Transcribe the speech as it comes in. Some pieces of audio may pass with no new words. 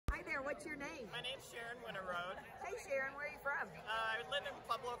what's your name? My name's Sharon Winter Road. Hey Sharon, where are you from? I live in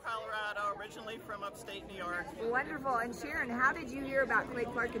Pueblo, Colorado, originally from upstate New York. Wonderful. And Sharon, how did you hear about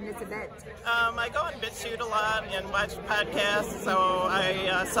Khait Clark and this event? I go on BitChute a lot and watch podcasts, so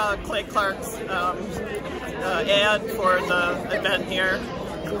I saw Khait Clark's ad for the event here.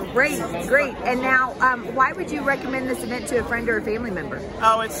 Great, great. And now, why would you recommend this event to a friend or a family member?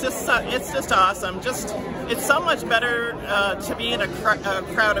 Oh, it's just awesome. It's so much better to be in a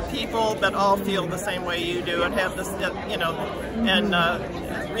crowd of people that all feel the same way you do and have this, and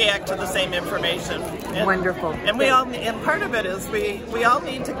react to the same information. And, wonderful. And part of it is we all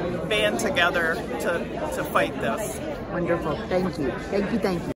need to band together to fight this. Wonderful. Thank you. Thank you. Thank you.